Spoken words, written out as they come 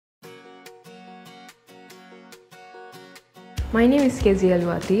My name is Kezia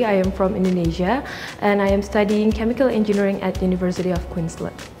Luati. I am from Indonesia and I am studying chemical engineering at University of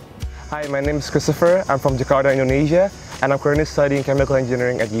Queensland. Hi, my name is Christopher. I'm from Jakarta, Indonesia, and I'm currently studying chemical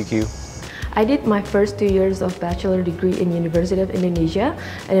engineering at UQ. I did my first 2 years of bachelor degree in University of Indonesia,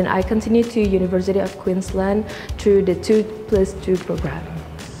 and then I continued to University of Queensland through the 2+2 program.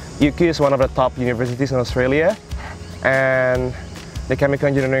 UQ is one of the top universities in Australia, and the chemical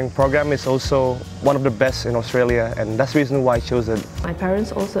engineering program is also one of the best in Australia, and that's the reason why I chose it. My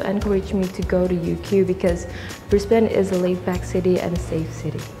parents also encouraged me to go to UQ because Brisbane is a laid-back city and a safe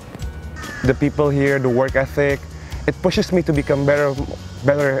city. The people here, the work ethic, it pushes me to become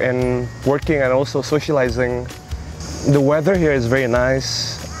better in working and also socializing. The weather here is very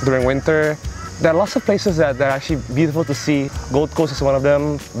nice during winter. There are lots of places that are actually beautiful to see. Gold Coast is one of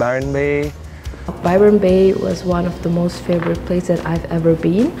them, Byron Bay. Byron Bay was one of the most favorite places that I've ever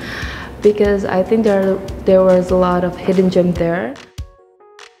been because I think there was a lot of hidden gem there.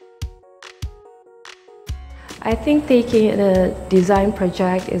 I think taking a design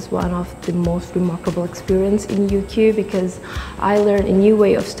project is one of the most remarkable experience in UQ because I learned a new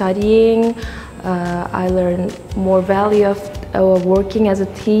way of studying, I learned more value of working as a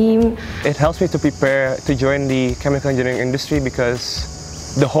team. It helps me to prepare to join the chemical engineering industry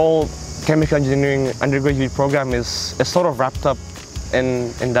because the whole chemical engineering undergraduate program is sort of wrapped up in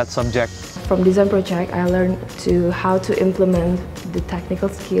that subject. From design project, I learned how to implement the technical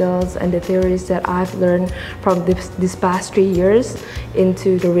skills and the theories that I've learned from these past 3 years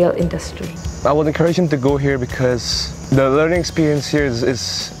into the real industry. I would encourage them to go here because the learning experience here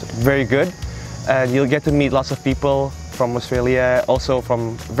is very good, and you'll get to meet lots of people from Australia, also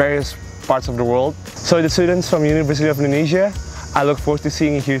from various parts of the world. So the students from University of Indonesia, I look forward to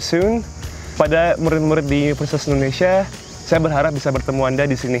seeing you here soon. Pada murid-murid di Universitas Indonesia, saya berharap bisa bertemu Anda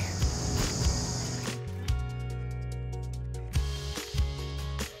di sini.